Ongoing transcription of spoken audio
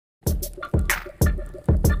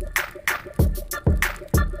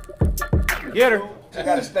Get her. She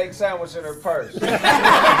got a steak sandwich in her purse. We got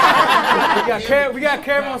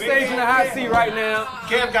Kev on stage in the hot seat right now.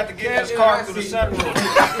 Kev got to get his car through the sunroof.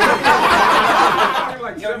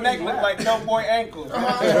 Your neck look like no boy ankles. All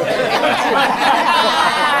right,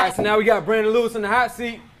 so now we got Brandon Lewis in the hot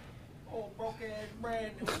seat. Oh, broke ass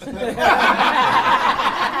Brandon.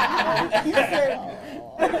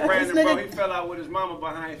 Brandon, bro, he fell out with his mama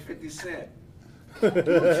behind 50 Cent.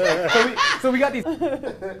 So we got these.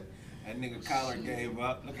 That nigga collar gave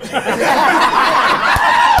up. Look at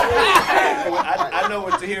I know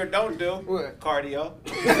what Tahir don't do. What? Cardio.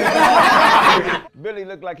 Billy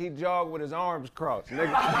looked like he jogged with his arms crossed,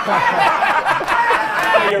 nigga.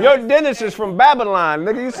 Your dentist is from Babylon,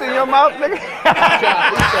 nigga. You see your mouth, nigga?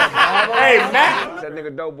 Hey, Matt. That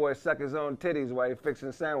nigga Doughboy suck his own titties while he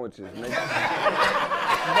fixing sandwiches, nigga.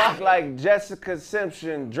 Walk like Jessica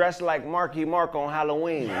Simpson, dressed like Marky Mark on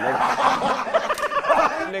Halloween, nigga.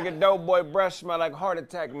 Nigga Doughboy breath smell like heart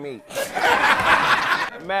attack meat.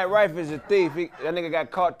 Matt Rife is a thief. That nigga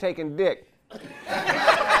got caught taking dick.